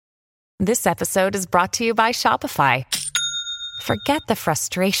This episode is brought to you by Shopify. Forget the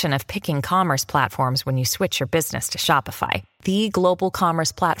frustration of picking commerce platforms when you switch your business to Shopify, the global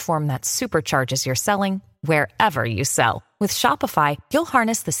commerce platform that supercharges your selling wherever you sell. With Shopify, you'll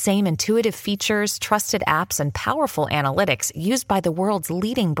harness the same intuitive features, trusted apps, and powerful analytics used by the world's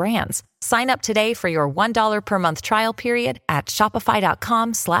leading brands. Sign up today for your $1 per month trial period at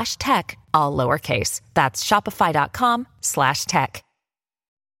shopify.com/tech, all lowercase. That's shopify.com/tech.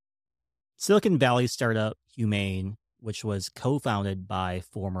 Silicon Valley startup Humane, which was co-founded by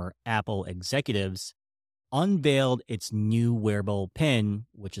former Apple executives, unveiled its new wearable pin,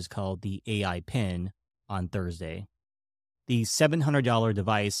 which is called the AI Pin, on Thursday. The $700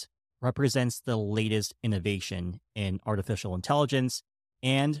 device represents the latest innovation in artificial intelligence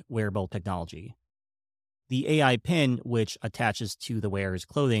and wearable technology. The AI Pin, which attaches to the wearer's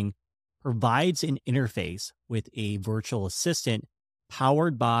clothing, provides an interface with a virtual assistant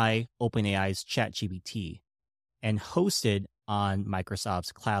powered by OpenAI's ChatGPT and hosted on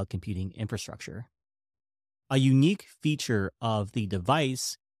Microsoft's cloud computing infrastructure. A unique feature of the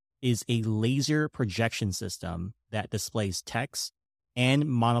device is a laser projection system that displays text and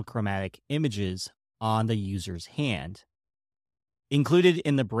monochromatic images on the user's hand. Included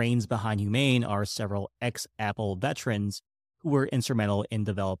in the brains behind Humane are several ex-Apple veterans who were instrumental in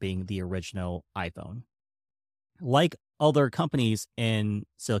developing the original iPhone. Like other companies in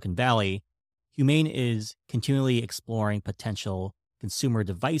Silicon Valley, Humane is continually exploring potential consumer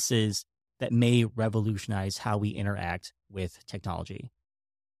devices that may revolutionize how we interact with technology.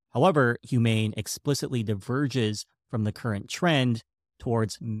 However, Humane explicitly diverges from the current trend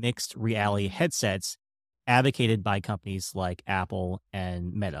towards mixed reality headsets advocated by companies like Apple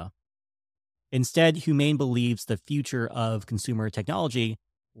and Meta. Instead, Humane believes the future of consumer technology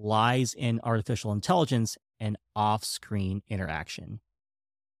lies in artificial intelligence and off-screen interaction.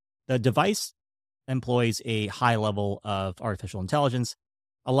 The device employs a high level of artificial intelligence,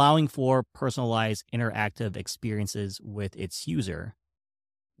 allowing for personalized interactive experiences with its user.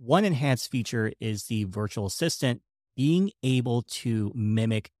 One enhanced feature is the virtual assistant being able to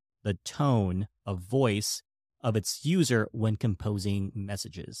mimic the tone of voice of its user when composing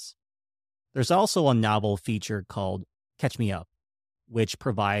messages. There's also a novel feature called Catch Me Up, which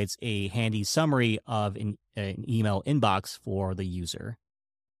provides a handy summary of an email inbox for the user.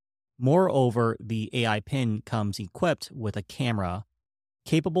 Moreover, the AI Pin comes equipped with a camera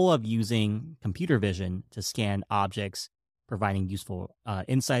capable of using computer vision to scan objects, providing useful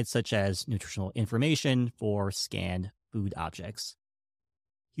insights such as nutritional information for scanned food objects.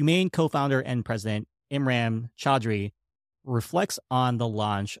 Humane co-founder and president Imran Chaudhry reflects on the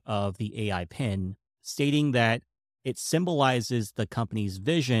launch of the AI Pin, stating that it symbolizes the company's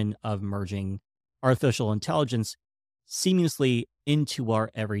vision of merging artificial intelligence seamlessly into our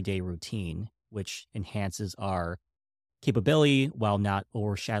everyday routine, which enhances our capability while not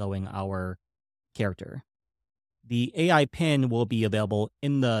overshadowing our character. The AI Pin will be available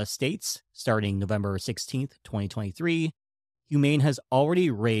in the States starting November 16th, 2023. Humane has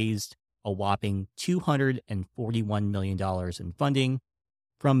already raised a whopping $241 million in funding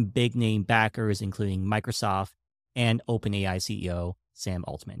from big-name backers including Microsoft and OpenAI CEO Sam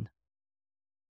Altman.